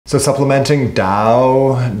So supplementing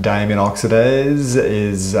diamine oxidase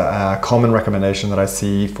is a common recommendation that I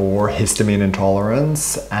see for histamine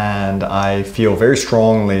intolerance, and I feel very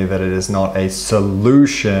strongly that it is not a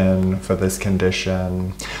solution for this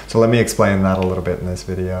condition. So let me explain that a little bit in this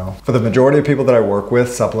video. For the majority of people that I work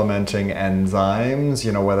with, supplementing enzymes,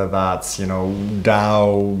 whether that's,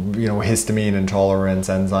 histamine intolerance,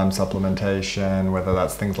 enzyme supplementation, whether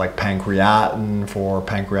that's things like pancreatin for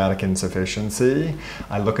pancreatic insufficiency,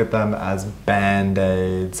 I look at them as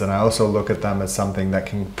band-aids, and I also look at them as something that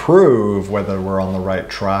can prove whether we're on the right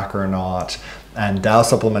track or not. And DAO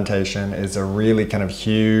supplementation is a really kind of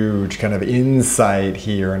huge kind of insight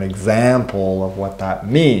here, an example of what that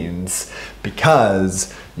means,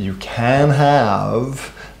 because you can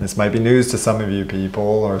have, this might be news to some of you people,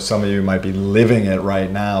 or some of you might be living it right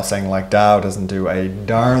now, saying like DAO doesn't do a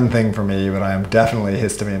darn thing for me, but I am definitely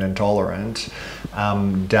histamine intolerant.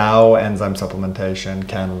 DAO enzyme supplementation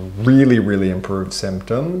can really improve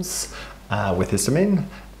symptoms with histamine,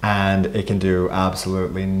 and it can do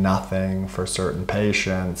absolutely nothing for certain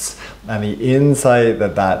patients. And the insight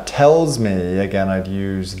that tells me, again, I'd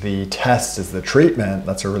use the test as the treatment.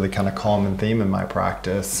 That's a really kind of common theme in my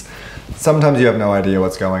practice. Sometimes you have no idea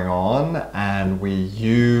what's going on, and we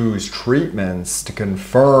use treatments to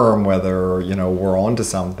confirm whether, we're onto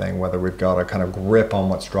something, whether we've got a kind of grip on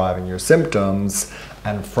what's driving your symptoms.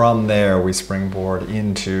 And from there, we springboard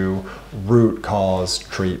into root cause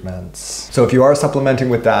treatments. So if you are supplementing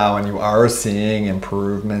with DAO and you are seeing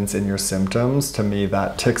improvements in your symptoms, to me,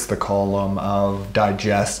 that ticks the column of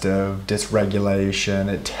digestive dysregulation.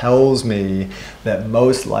 It tells me that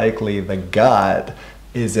most likely the gut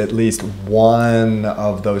is at least one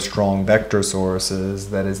of those strong vector sources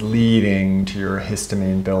that is leading to your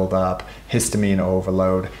histamine buildup, histamine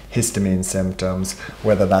overload, histamine symptoms,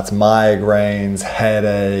 whether that's migraines,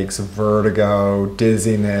 headaches, vertigo,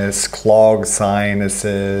 dizziness, clogged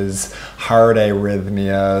sinuses, heart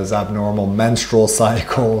arrhythmias, abnormal menstrual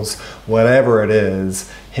cycles, whatever it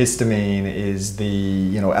is. Histamine is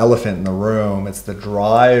the elephant in the room. It's the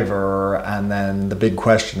driver, and then the big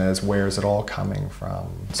question is, where is it all coming from?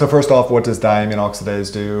 So first off, what does diamine oxidase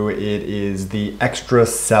do? It is the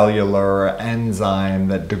extracellular enzyme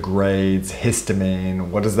that degrades histamine.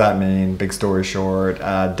 What does that mean? Big story short,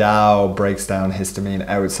 DAO breaks down histamine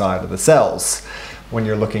outside of the cells. When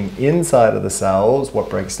you're looking inside of the cells, what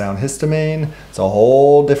breaks down histamine? It's a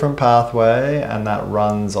whole different pathway, and that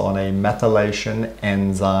runs on a methylation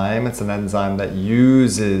enzyme. It's an enzyme that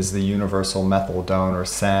uses the universal methyl donor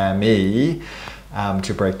SAMe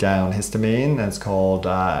to break down histamine. And it's called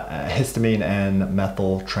histamine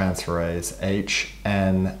N-methyltransferase,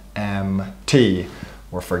 HNMT.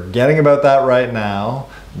 We're forgetting about that right now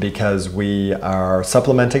because we are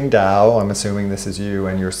supplementing DAO. I'm assuming this is you,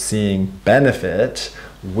 and you're seeing benefit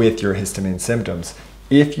with your histamine symptoms.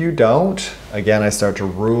 If you don't, again, I start to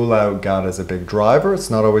rule out gut as a big driver. It's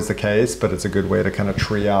not always the case, but it's a good way to kind of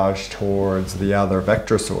triage towards the other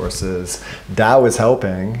vector sources. DAO is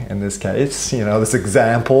helping in this case. This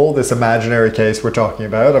example, this imaginary case we're talking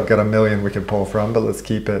about, I've got a million we could pull from, but let's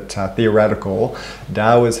keep it theoretical.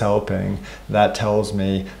 DAO is helping. That tells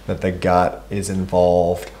me that the gut is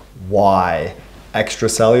involved. Why?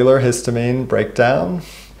 Extracellular histamine breakdown.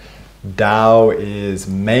 DAO is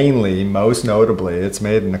mainly, most notably, it's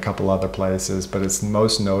made in a couple other places, but it's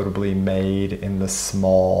most notably made in the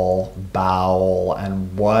small bowel.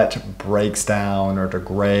 And what breaks down or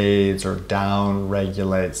degrades or down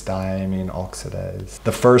regulates diamine oxidase?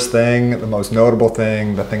 The first thing, the most notable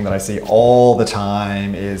thing, the thing that I see all the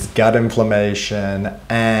time is gut inflammation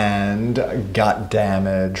and gut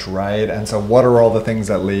damage, right? And so what are all the things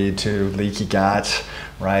that lead to leaky gut?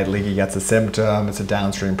 Right, leaky gut's a symptom, it's a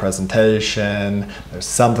downstream presentation, there's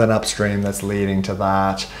something upstream that's leading to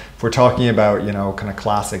that. If we're talking about, kind of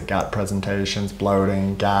classic gut presentations,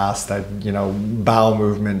 bloating, gas, that, bowel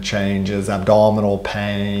movement changes, abdominal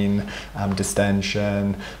pain,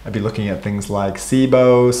 distension, I'd be looking at things like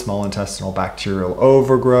SIBO, small intestinal bacterial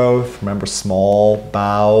overgrowth. Remember small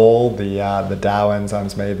bowel, the DAO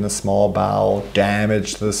enzymes made in the small bowel,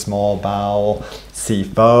 damage to the small bowel.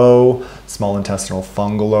 SIBO, small intestinal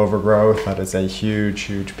fungal overgrowth, that is a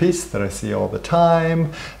huge piece that I see all the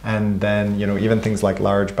time. And then, even things like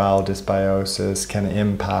large bowel dysbiosis can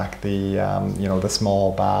impact the, the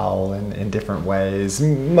small bowel in different ways,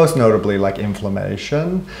 most notably like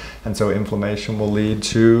inflammation. And so inflammation will lead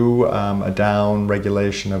to a down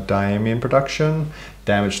regulation of diamine production.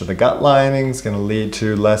 Damage to the gut lining is going to lead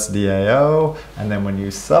to less DAO, and then when you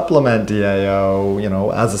supplement DAO, you know,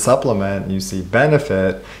 as a supplement, you see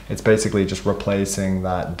benefit. It's basically just replacing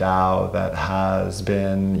that DAO that has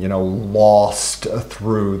been, you know, lost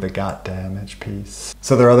through the gut damage piece.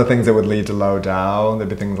 So there are other things that would lead to low DAO. There'd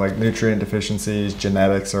be things like nutrient deficiencies,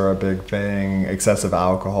 genetics are a big thing, excessive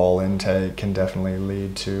alcohol intake can definitely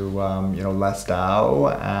lead to, you know, less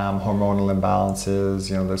DAO, hormonal imbalances,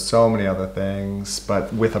 you know, there's so many other things.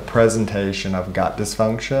 But with a presentation of gut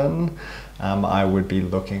dysfunction, I would be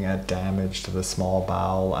looking at damage to the small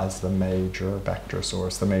bowel as the major vector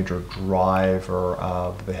source, the major driver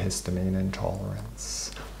of the histamine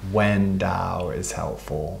intolerance, when DAO is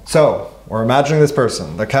helpful. So we're imagining this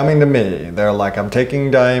person, they're coming to me, they're like, I'm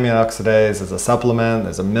taking diamine oxidase as a supplement,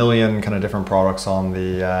 there's a million kind of different products on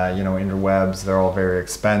the you know, interwebs, they're all very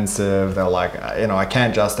expensive, they're like, you know, I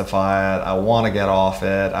can't justify it, I want to get off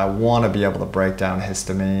it, I want to be able to break down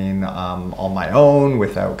histamine on my own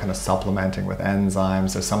without kind of supplementing with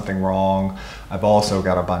enzymes, there's something wrong, I've also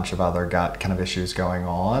got a bunch of other gut kind of issues going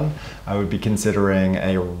on. I would be considering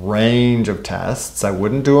a range of tests. I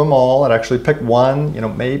wouldn't do them all, I'd actually pick one, you know,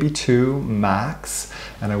 maybe two max,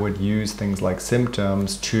 and I would use things like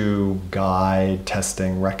symptoms to guide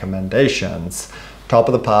testing recommendations. Top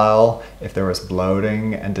of the pile, if there is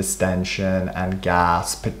bloating and distension and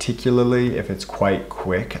gas, particularly if it's quite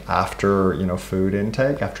quick after, you know, food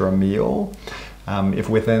intake, after a meal. If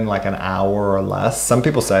within like an hour or less, some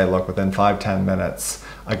people say, look, within 5-10 minutes,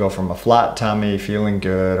 I go from a flat tummy, feeling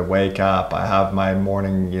good, I wake up, I have my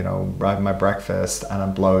morning, you know, I have my breakfast and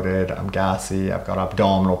I'm bloated, I'm gassy, I've got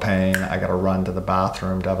abdominal pain, I gotta run to the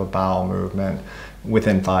bathroom to have a bowel movement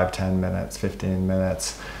within 5-10 minutes, 15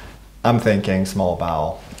 minutes. I'm thinking small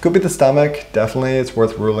bowel. Could be the stomach, definitely, it's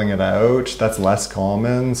worth ruling it out. That's less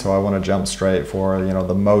common, so I want to jump straight for, you know,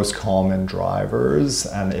 the most common drivers.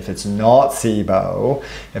 And if it's not SIBO,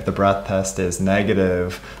 if the breath test is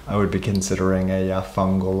negative, I would be considering a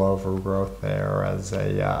fungal overgrowth there as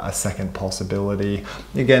a second possibility.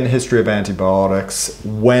 Again, history of antibiotics.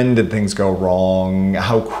 When did things go wrong?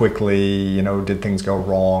 How quickly, you know, did things go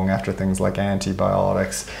wrong after things like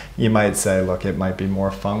antibiotics? You might say, look, it might be more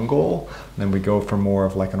fungal. Then we go for more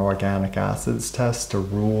of like an organic acids test to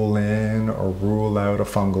rule in or rule out a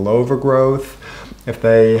fungal overgrowth. If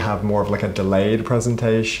they have more of like a delayed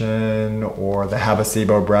presentation, or they have a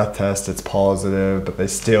SIBO breath test, it's positive, but they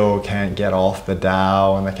still can't get off the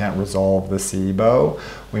DAO and they can't resolve the SIBO,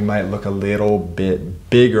 we might look a little bit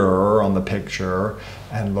bigger on the picture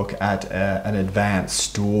and look at an advanced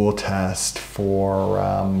stool test for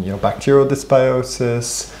you know, bacterial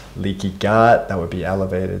dysbiosis, leaky gut, that would be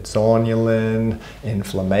elevated zonulin,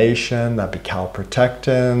 inflammation, that'd be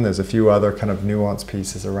calprotectin. There's a few other kind of nuanced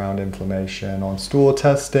pieces around inflammation on stool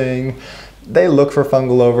testing. They look for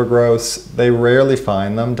fungal overgrowths. They rarely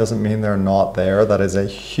find them. Doesn't mean they're not there. That is a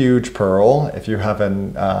huge pearl. If you have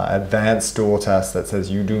an advanced stool test that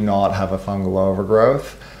says you do not have a fungal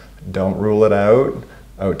overgrowth, don't rule it out.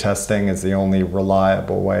 Oat testing is the only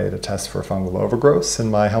reliable way to test for fungal overgrowths,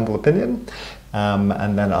 in my humble opinion.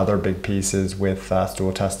 And then other big pieces with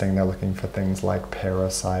stool testing, they're looking for things like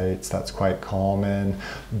parasites, that's quite common,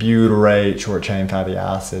 butyrate, short chain fatty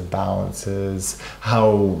acid balances,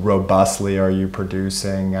 how robustly are you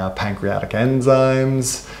producing pancreatic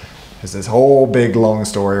enzymes. There's this whole big long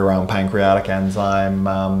story around pancreatic enzyme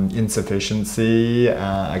insufficiency.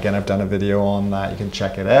 Again, I've done a video on that, you can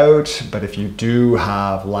check it out. But if you do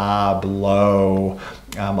have lab low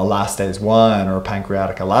elastase 1 or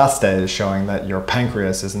pancreatic elastase showing that your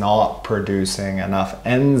pancreas is not producing enough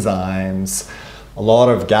enzymes, a lot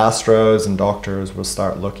of gastros and doctors will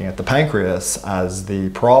start looking at the pancreas as the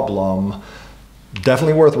problem.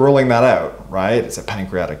 Definitely worth ruling that out, right? Is it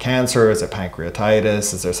pancreatic cancer? Is it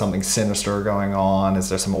pancreatitis? Is there something sinister going on? Is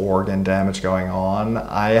there some organ damage going on?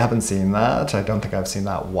 I haven't seen that. I don't think I've seen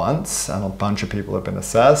that once, and a bunch of people have been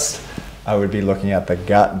assessed. I would be looking at the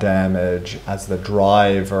gut damage as the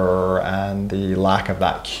driver and the lack of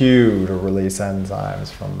that cue to release enzymes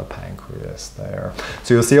from the pancreas there.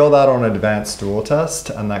 So you'll see all that on an advanced stool test,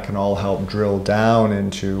 and that can all help drill down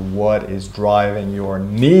into what is driving your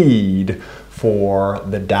need for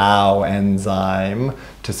the DAO enzyme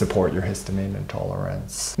to support your histamine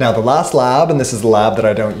intolerance. Now the last lab, and this is a lab that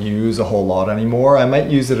I don't use a whole lot anymore, I might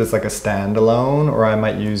use it as like a standalone, or I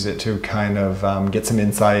might use it to kind of get some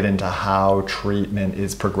insight into how treatment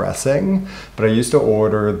is progressing. But I used to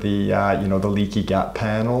order the, the leaky gut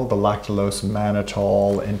panel, the lactulose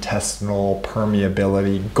mannitol intestinal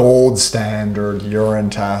permeability gold standard urine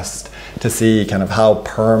test to see kind of how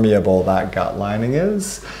permeable that gut lining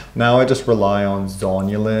is. Now I just rely on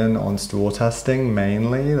zonulin on stool testing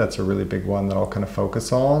mainly. That's a really big one that I'll kind of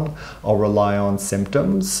focus on. I'll rely on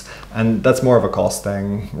symptoms, and that's more of a cost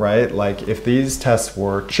thing, right? Like if these tests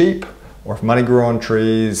were cheap, or if money grew on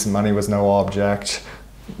trees, money was no object,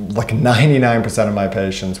 like 99% of my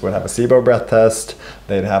patients would have a SIBO breath test,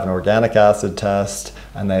 they'd have an organic acid test,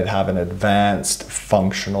 and they'd have an advanced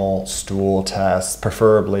functional stool test,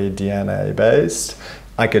 preferably DNA based.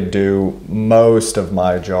 I could do most of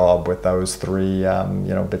my job with those three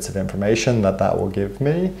bits of information that will give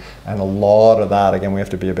me. And a lot of that, again, we have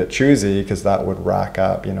to be a bit choosy because that would rack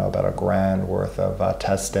up, about $1,000 worth of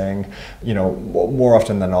testing. More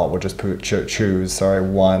often than not, we'll just choose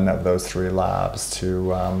one of those three labs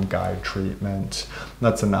to guide treatment.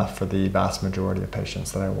 That's enough for the vast majority of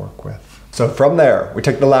patients that I work with. So from there, we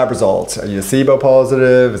take the lab results. Are you SIBO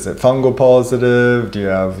positive? Is it fungal positive? Do you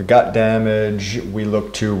have gut damage? We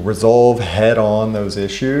look to resolve head on those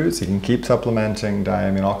issues. You can keep supplementing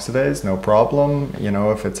diamine oxidase, no problem.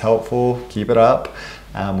 If it's helpful, keep it up.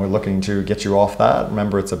 We're looking to get you off that.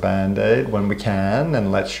 Remember, it's a Band-Aid when we can,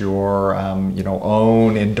 and let your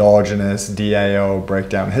own endogenous DAO break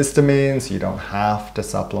down histamine, so you don't have to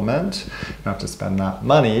supplement. You don't have to spend that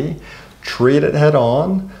money. Treat it head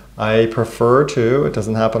on. I prefer to, it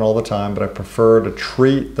doesn't happen all the time, but I prefer to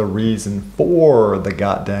treat the reason for the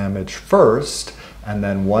gut damage first. And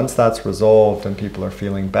then once that's resolved and people are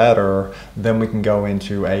feeling better, then we can go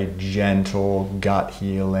into a gentle gut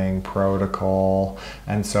healing protocol.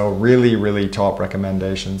 And so really, really top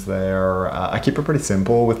recommendations there. I keep it pretty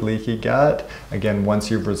simple with leaky gut. Again,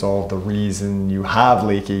 once you've resolved the reason you have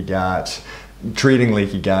leaky gut, treating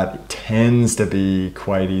leaky gut tends to be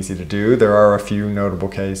quite easy to do. There are a few notable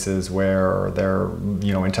cases where their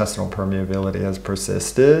intestinal permeability has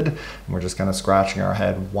persisted, and we're just kind of scratching our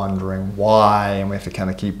head wondering why, and we have to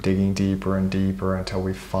kind of keep digging deeper and deeper until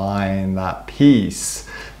we find that piece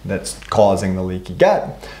that's causing the leaky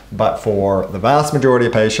gut. But for the vast majority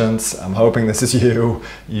of patients, I'm hoping this is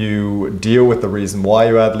you deal with the reason why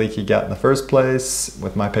you had leaky gut in the first place.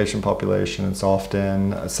 With my patient population, it's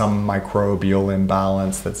often some microbial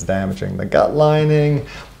imbalance that's damaging the gut lining,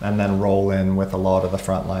 and then roll in with a lot of the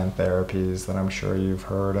frontline therapies that I'm sure you've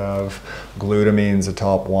heard of. Glutamine's a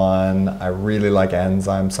top one. I really like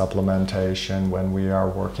enzyme supplementation when we are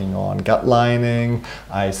working on gut lining.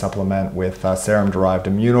 I supplement with serum-derived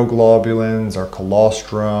immunoglobulins or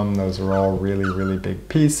colostrum. Those are all really, really big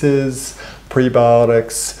pieces.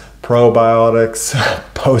 Prebiotics, probiotics,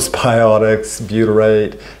 postbiotics,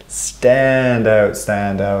 butyrate, stand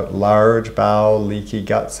out. Large bowel, leaky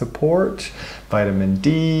gut support. Vitamin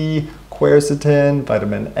D, quercetin,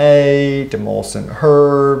 vitamin A, demulcent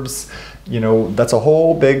herbs. That's a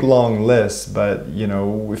whole big long list, but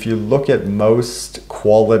if you look at most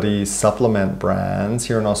quality supplement brands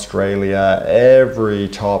here in Australia, every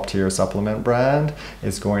top tier supplement brand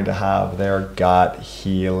is going to have their gut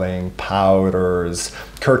healing powders.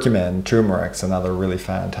 Curcumin, turmeric's another really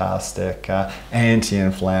fantastic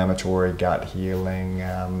anti-inflammatory gut healing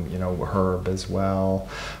herb as well.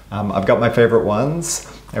 I've got my favorite ones.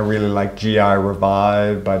 I really like GI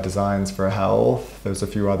Revive by Designs for Health. There's a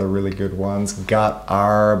few other really good ones. Gut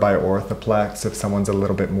R by Orthoplex if someone's a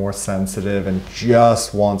little bit more sensitive and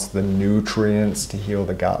just wants the nutrients to heal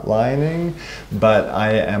the gut lining. But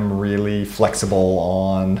I am really flexible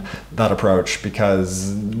on that approach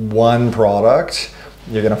because one product,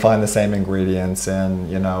 you're going to find the same ingredients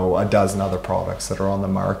in, a dozen other products that are on the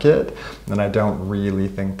market. And I don't really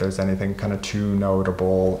think there's anything kind of too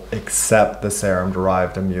notable except the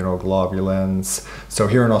serum-derived immunoglobulins. So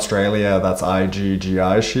here in Australia, that's IG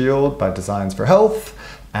GI Shield by Designs for Health.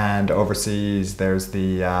 And overseas, there's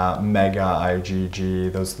the Mega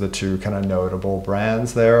IgG. Those are the two kind of notable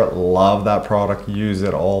brands there. Love that product, use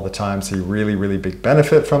it all the time. See really, really big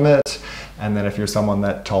benefit from it. And then if you're someone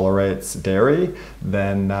that tolerates dairy,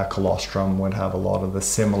 then colostrum would have a lot of the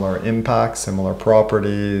similar impacts, similar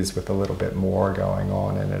properties with a little bit more going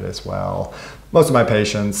on in it as well. Most of my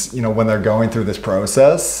patients, when they're going through this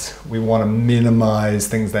process, we want to minimize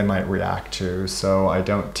things they might react to. So I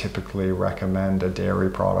don't typically recommend a dairy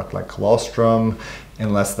product like colostrum.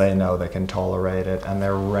 unless they know they can tolerate it and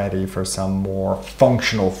they're ready for some more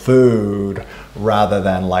functional food rather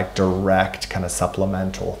than like direct kind of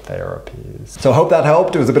supplemental therapies. So I hope that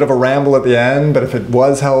helped. It was a bit of a ramble at the end, but if it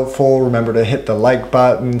was helpful, remember to hit the like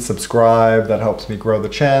button, subscribe, that helps me grow the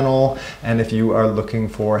channel. And if you are looking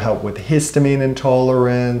for help with histamine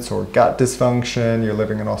intolerance or gut dysfunction, you're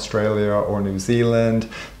living in Australia or New Zealand,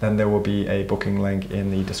 then there will be a booking link in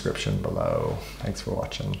the description below. Thanks for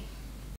watching.